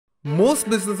Most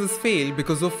businesses fail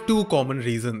because of two common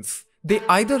reasons. They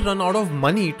either run out of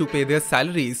money to pay their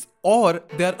salaries or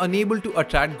they are unable to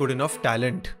attract good enough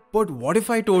talent. But what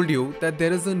if I told you that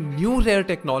there is a new rare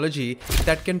technology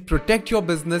that can protect your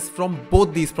business from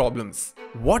both these problems?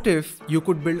 What if you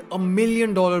could build $1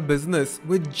 million business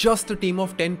with just a team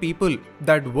of 10 people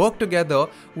that work together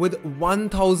with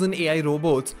 1000 AI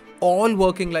robots all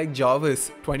working like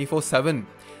Jarvis 24/7?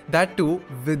 That too,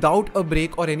 without a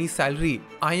break or any salary.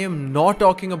 I am not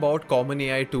talking about common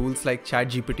AI tools like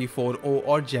ChatGPT 4o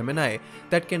or Gemini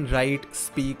that can write,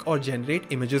 speak or generate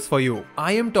images for you.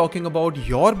 I am talking about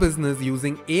your business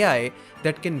using AI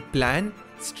that can plan,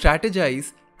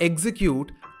 strategize,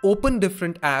 execute, open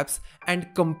different apps and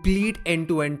complete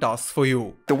end-to-end tasks for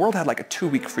you. The world had like a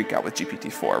 2-week freak out with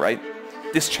GPT-4, right?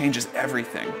 This changes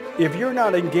everything. If you're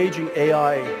not engaging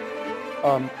AI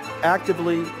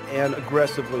actively and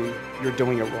aggressively, you're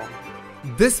doing it wrong.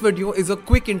 This video is a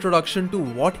quick introduction to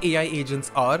what AI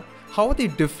agents are, how are they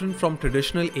different from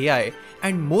traditional AI,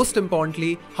 and most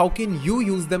importantly, how can you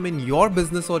use them in your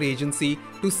business or agency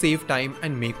to save time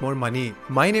and make more money.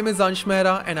 My name is Ansh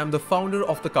Mehra and I'm the founder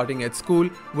of the Cutting Edge School,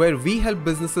 where we help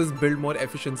businesses build more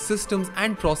efficient systems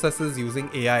and processes using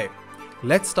AI.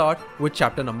 Let's start with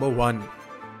chapter number 1.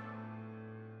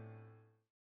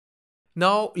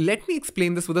 Now, let me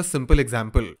explain this with a simple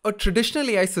example. A traditional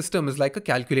AI system is like a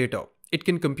calculator. It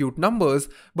can compute numbers,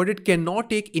 but it cannot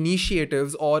take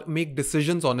initiatives or make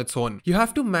decisions on its own. You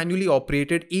have to manually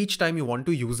operate it each time you want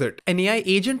to use it. An AI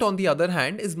agent, on the other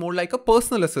hand, is more like a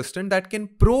personal assistant that can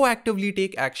proactively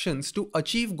take actions to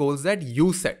achieve goals that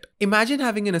you set. Imagine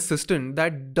having an assistant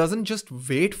that doesn't just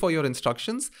wait for your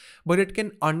instructions, but it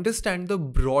can understand the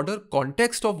broader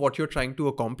context of what you're trying to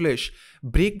accomplish,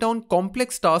 break down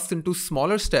complex tasks into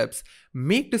smaller steps,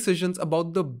 make decisions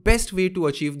about the best way to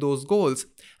achieve those goals,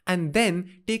 and then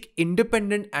take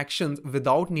independent actions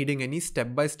without needing any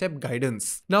step-by-step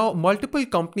guidance. Now, multiple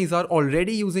companies are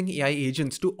already using AI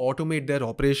agents to automate their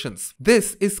operations.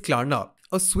 This is Klarna,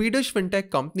 a Swedish fintech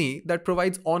company that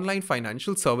provides online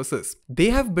financial services.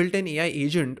 They have built an AI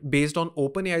agent based on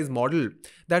OpenAI's model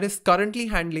that is currently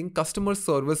handling customer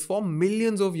service for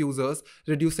millions of users,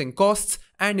 reducing costs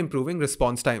and improving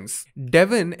response times.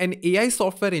 Devin, an AI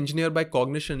software engineer by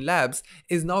Cognition Labs,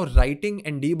 is now writing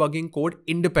and debugging code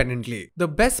independently. The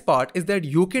best part is that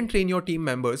you can train your team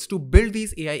members to build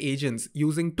these AI agents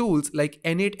using tools like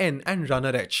N8N and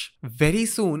RunnerEdge. Very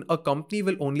soon, a company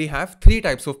will only have 3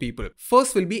 types of people.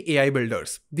 First will be AI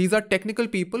builders. These are technical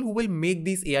people who will make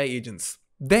these AI agents.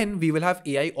 Then we will have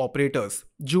AI operators,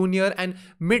 junior and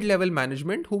mid-level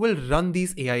management who will run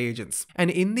these AI agents.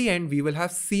 And in the end, we will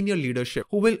have senior leadership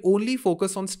who will only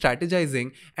focus on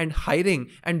strategizing and hiring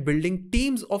and building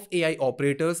teams of AI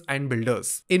operators and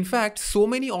builders. In fact, so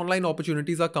many online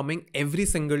opportunities are coming every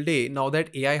single day now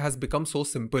that AI has become so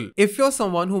simple. If you're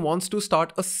someone who wants to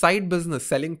start a side business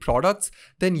selling products,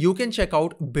 then you can check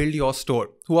out Build Your Store,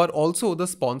 who are also the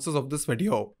sponsors of this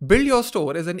video. Build Your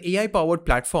Store is an AI-powered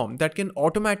platform that can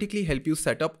automatically help you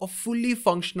set up a fully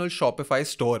functional Shopify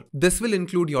store. This will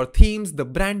include your themes, the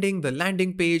branding, the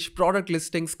landing page, product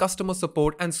listings, customer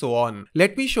support, and so on.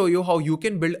 Let me show you how you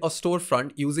can build a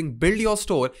storefront using Build Your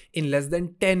Store in less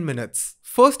than 10 minutes.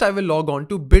 First, I will log on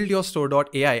to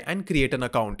buildyourstore.ai and create an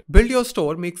account. Build Your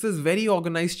Store makes this very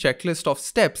organized checklist of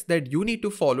steps that you need to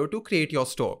follow to create your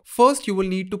store. First, you will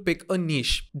need to pick a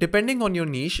niche. Depending on your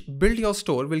niche, Build Your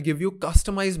Store will give you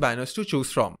customized banners to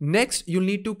choose from. Next, you'll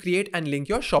need to create and link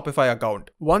your Shopify account.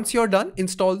 Once you're done,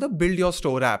 install the Build Your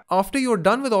Store app. After you're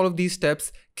done with all of these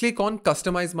steps, click on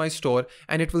Customize My Store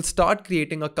and it will start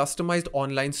creating a customized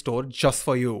online store just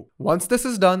for you. Once this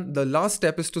is done, the last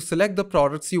step is to select the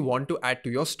products you want to add to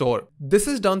your store. This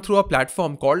is done through a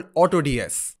platform called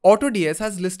AutoDS. AutoDS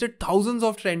has listed thousands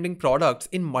of trending products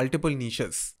in multiple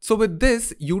niches. So with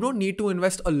this, you don't need to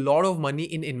invest a lot of money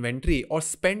in inventory or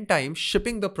spend time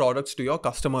shipping the products to your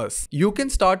customers. You can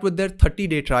start with their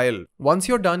 30-day trial. Once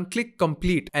you're done, click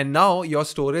Complete and now your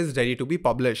store is ready to be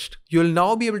published. You'll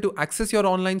now be able to access your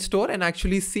online store and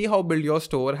actually see how Build Your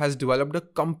Store has developed a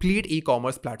complete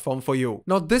e-commerce platform for you.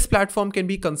 Now, this platform can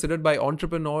be considered by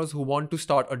entrepreneurs who want to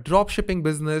start a dropshipping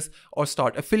business or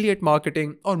start affiliate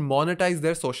marketing or monetize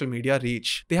their social media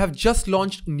reach. They have just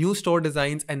launched new store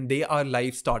designs and they are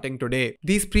live starting today.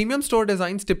 These premium store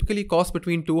designs typically cost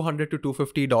between $200 to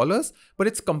 $250, but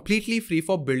it's completely free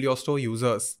for Build Your Store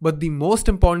users. But the most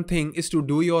important thing is to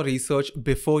do your research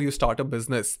before you start a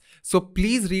business. So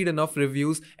please read enough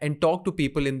reviews and talk to people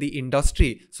people in the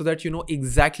industry so that you know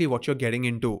exactly what you're getting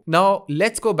into. Now,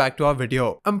 let's go back to our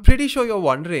video. I'm pretty sure you're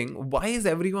wondering, why is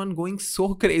everyone going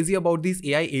so crazy about these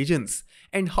AI agents?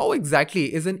 And how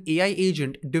exactly is an AI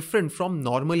agent different from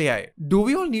normal AI? Do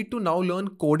we all need to now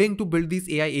learn coding to build these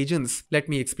AI agents? Let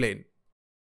me explain.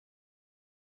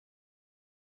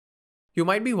 You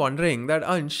might be wondering that,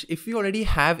 Ansh, if we already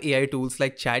have AI tools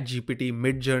like ChatGPT,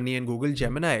 Midjourney and Google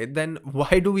Gemini, then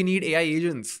why do we need AI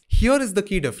agents? Here is the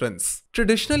key difference.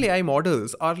 Traditional AI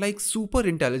models are like super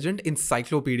intelligent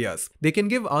encyclopedias. They can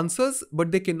give answers,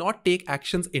 but they cannot take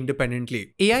actions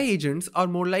independently. AI agents are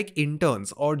more like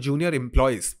interns or junior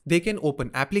employees. They can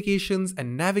open applications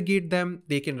and navigate them.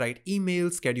 They can write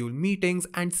emails, schedule meetings,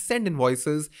 and send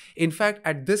invoices. In fact,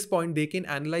 at this point, they can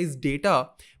analyze data,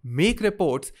 make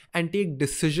reports, and take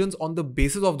decisions on the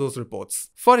basis of those reports.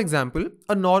 For example,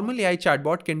 a normal AI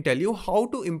chatbot can tell you how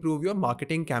to improve your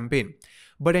marketing campaign.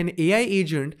 But an AI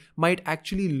agent might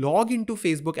actually log into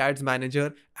Facebook Ads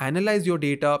Manager, analyze your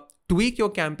data, tweak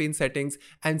your campaign settings,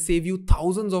 and save you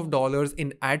thousands of dollars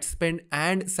in ad spend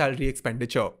and salary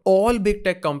expenditure. All big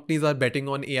tech companies are betting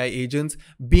on AI agents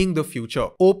being the future.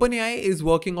 OpenAI is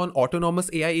working on autonomous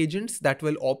AI agents that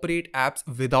will operate apps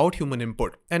without human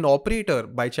input. An operator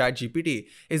by ChatGPT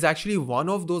is actually one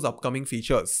of those upcoming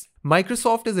features.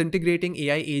 Microsoft is integrating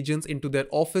AI agents into their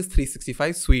Office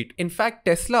 365 suite. In fact,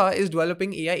 Tesla is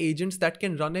developing AI agents that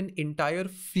can run an entire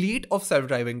fleet of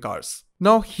self-driving cars.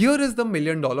 Now, here is the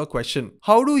million-dollar question.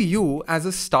 How do you, as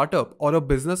a startup or a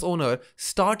business owner,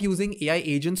 start using AI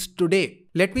agents today?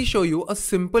 Let me show you a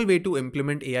simple way to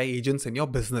implement AI agents in your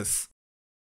business.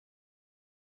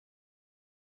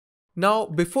 Now,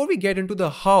 before we get into the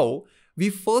how, we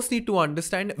first need to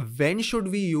understand when should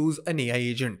we use an AI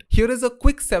agent. Here is a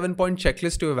quick 7-point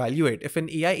checklist to evaluate if an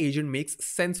AI agent makes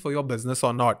sense for your business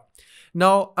or not.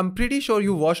 Now, I'm pretty sure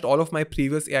you watched all of my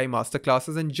previous AI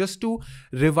masterclasses, and just to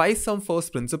revise some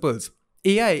first principles,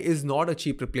 AI is not a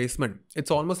cheap replacement.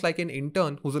 It's almost like an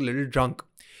intern who's a little drunk.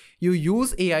 You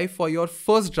use AI for your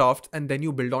first draft and then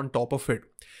you build on top of it.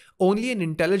 Only an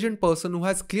intelligent person who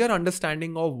has clear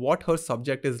understanding of what her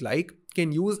subject is like can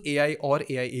use AI or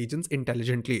AI agents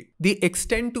intelligently. The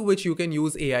extent to which you can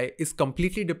use AI is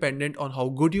completely dependent on how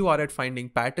good you are at finding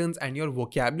patterns and your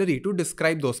vocabulary to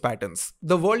describe those patterns.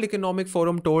 The World Economic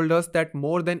Forum told us that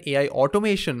more than AI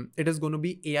automation, it is going to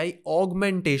be AI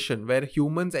augmentation, where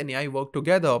humans and AI work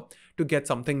together to get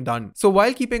something done. So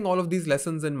while keeping all of these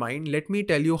lessons in mind, let me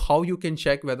tell you how you can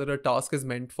check whether a task is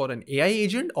meant for an AI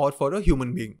agent or for a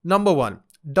human being. Number one,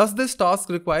 does this task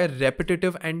require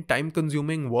repetitive and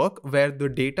time-consuming work where the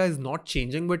data is not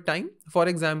changing with time? For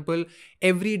example,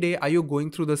 every day are you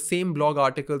going through the same blog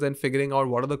articles and figuring out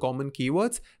what are the common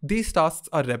keywords? These tasks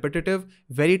are repetitive,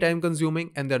 very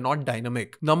time-consuming, and they're not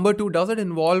dynamic. Number two, does it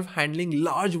involve handling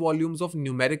large volumes of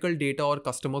numerical data or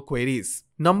customer queries?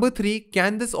 Number three,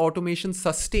 can this automation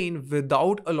sustain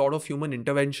without a lot of human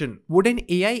intervention? Would an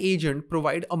AI agent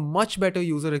provide a much better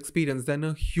user experience than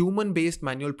a human-based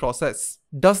manual process?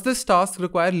 Does this task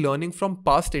require learning from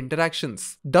past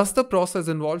interactions? Does the process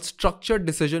involve structured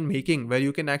decision making where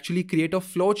you can actually create a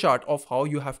flowchart of how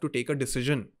you have to take a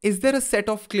decision? Is there a set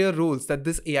of clear rules that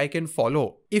this AI can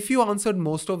follow? If you answered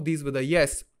most of these with a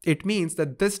yes, it means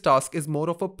that this task is more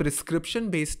of a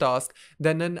prescription-based task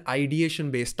than an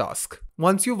ideation-based task.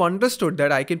 Once you've understood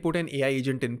that I can put an AI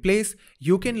agent in place,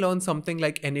 you can learn something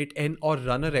like N8N or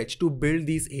RunnerEdge to build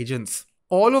these agents.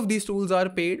 All of these tools are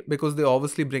paid because they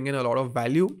obviously bring in a lot of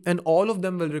value, and all of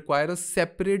them will require a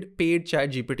separate paid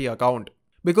ChatGPT account.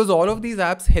 Because all of these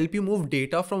apps help you move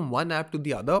data from one app to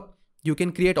the other, you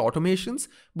can create automations,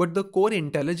 but the core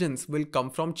intelligence will come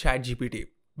from ChatGPT,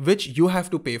 which you have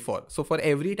to pay for. So for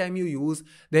every time you use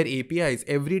their APIs,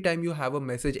 every time you have a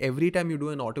message, every time you do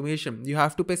an automation, you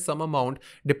have to pay some amount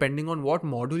depending on what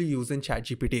module you use in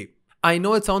ChatGPT. I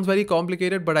know it sounds very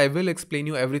complicated, but I will explain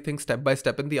you everything step by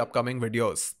step in the upcoming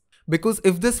videos. Because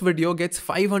if this video gets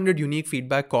 500 unique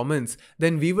feedback comments,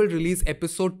 then we will release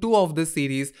episode 2 of this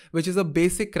series, which is a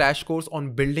basic crash course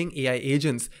on building AI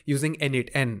agents using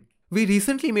N8N. We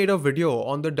recently made a video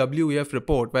on the WEF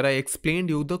report where I explained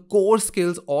you the core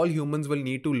skills all humans will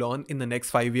need to learn in the next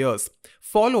 5 years,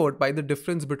 followed by the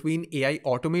difference between AI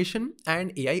automation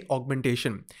and AI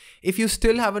augmentation. If you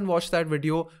still haven't watched that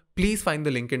video, please find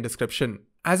the link in description.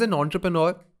 As an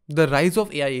entrepreneur, the rise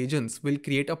of AI agents will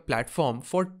create a platform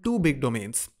for two big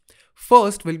domains.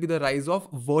 First will be the rise of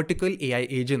vertical AI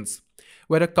agents.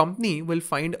 where a company will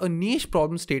find a niche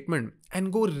problem statement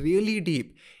and go really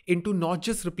deep into not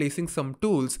just replacing some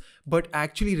tools, but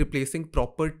actually replacing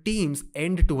proper teams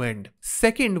end to end.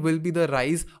 Second will be the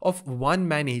rise of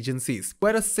one-man agencies,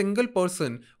 where a single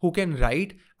person who can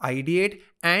write, ideate,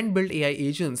 and build AI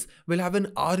agents will have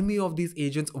an army of these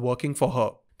agents working for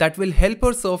her that will help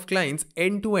her serve clients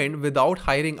end to end without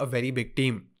hiring a very big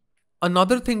team.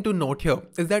 Another thing to note here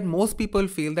is that most people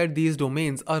feel that these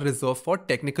domains are reserved for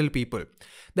technical people,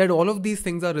 that all of these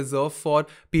things are reserved for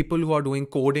people who are doing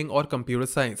coding or computer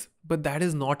science, but that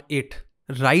is not it.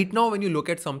 Right now, when you look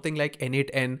at something like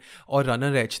N8N or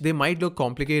RunnerH, they might look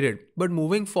complicated, but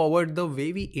moving forward, the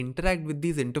way we interact with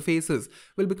these interfaces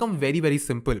will become very, very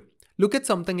simple. Look at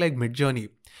something like Midjourney.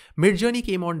 Midjourney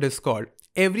came on Discord.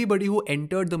 Everybody who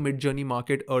entered the Midjourney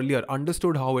market earlier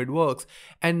understood how it works.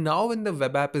 And now when the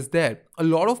web app is there, a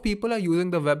lot of people are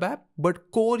using the web app,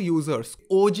 but core users,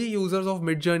 OG users of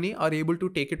Midjourney are able to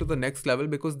take it to the next level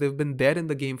because they've been there in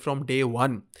the game from day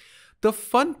one. The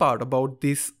fun part about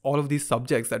all of these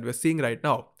subjects that we're seeing right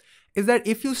now is that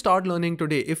if you start learning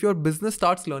today, if your business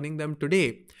starts learning them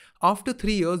today, after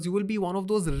 3 years, you will be one of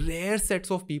those rare sets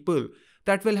of people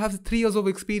that will have 3 years of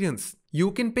experience. You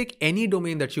can pick any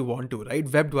domain that you want to, right?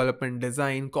 Web development,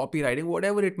 design, copywriting,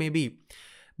 whatever it may be.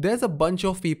 There's a bunch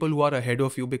of people who are ahead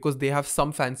of you because they have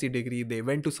some fancy degree, they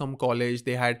went to some college,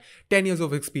 they had 10 years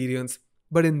of experience.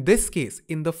 But in this case,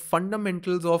 in the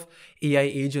fundamentals of AI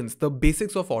agents, the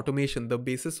basics of automation, the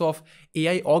basis of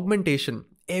AI augmentation,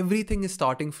 everything is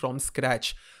starting from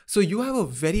scratch. So you have a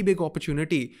very big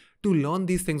opportunity to learn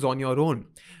these things on your own.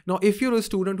 Now, if you're a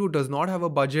student who does not have a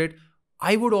budget,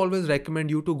 I would always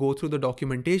recommend you to go through the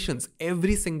documentations.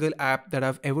 Every single app that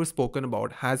I've ever spoken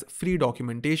about has free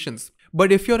documentations.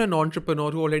 But if you're an entrepreneur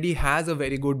who already has a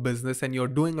very good business and you're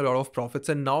doing a lot of profits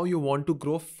and now you want to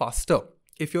grow faster,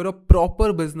 if you're a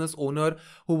proper business owner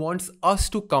who wants us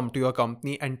to come to your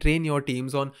company and train your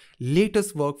teams on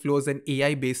latest workflows and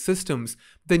AI-based systems,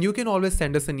 then you can always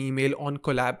send us an email on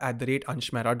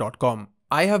collab@anshmera.com.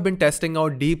 I have been testing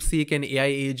out DeepSeek and AI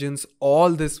agents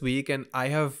all this week, and I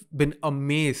have been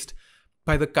amazed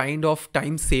by the kind of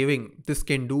time saving this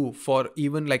can do for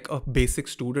even like a basic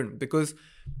student. Because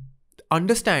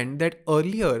understand that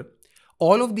earlier,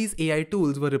 all of these AI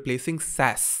tools were replacing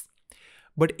SAS,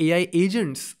 but AI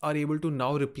agents are able to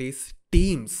now replace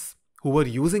teams who were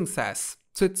using SAS.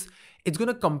 So it's going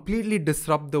to completely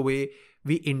disrupt the way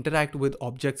we interact with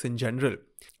objects in general.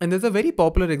 And there's a very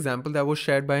popular example that was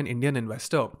shared by an Indian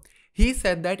investor. He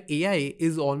said that AI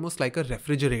is almost like a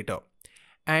refrigerator.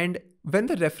 And when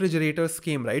the refrigerators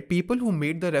came, right, people who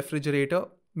made the refrigerator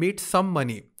made some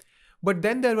money. But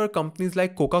then there were companies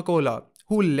like Coca-Cola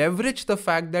who leveraged the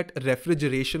fact that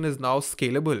refrigeration is now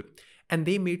scalable, and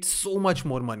they made so much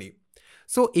more money.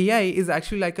 So AI is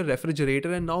actually like a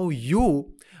refrigerator, and now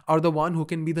you are the one who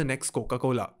can be the next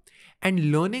Coca-Cola.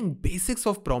 And learning basics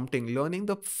of prompting, learning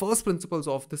the first principles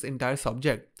of this entire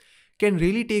subject can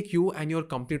really take you and your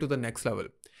company to the next level.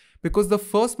 Because the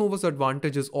first mover's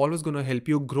advantage is always going to help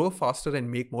you grow faster and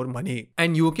make more money.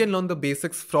 And you can learn the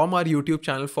basics from our YouTube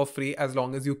channel for free as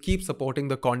long as you keep supporting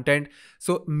the content.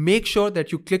 So make sure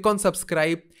that you click on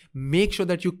subscribe, make sure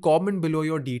that you comment below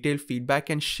your detailed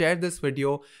feedback and share this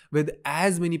video with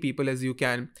as many people as you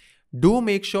can. Do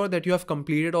make sure that you have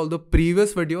completed all the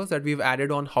previous videos that we've added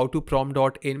on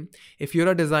howtoprompt.in. If you're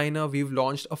a designer, we've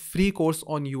launched a free course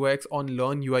on UX on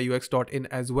learnuiux.in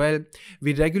as well.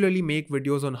 We regularly make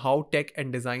videos on how tech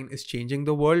and design is changing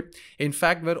the world. In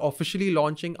fact, we're officially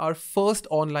launching our first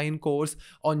online course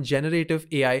on generative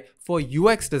AI for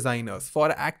UX designers,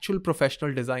 for actual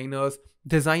professional designers,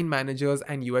 design managers,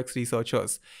 and UX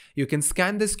researchers. You can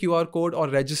scan this QR code or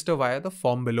register via the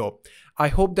form below. I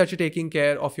hope that you're taking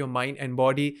care of your mind and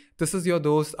body. This is your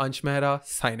dost Ansh Mehra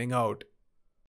signing out.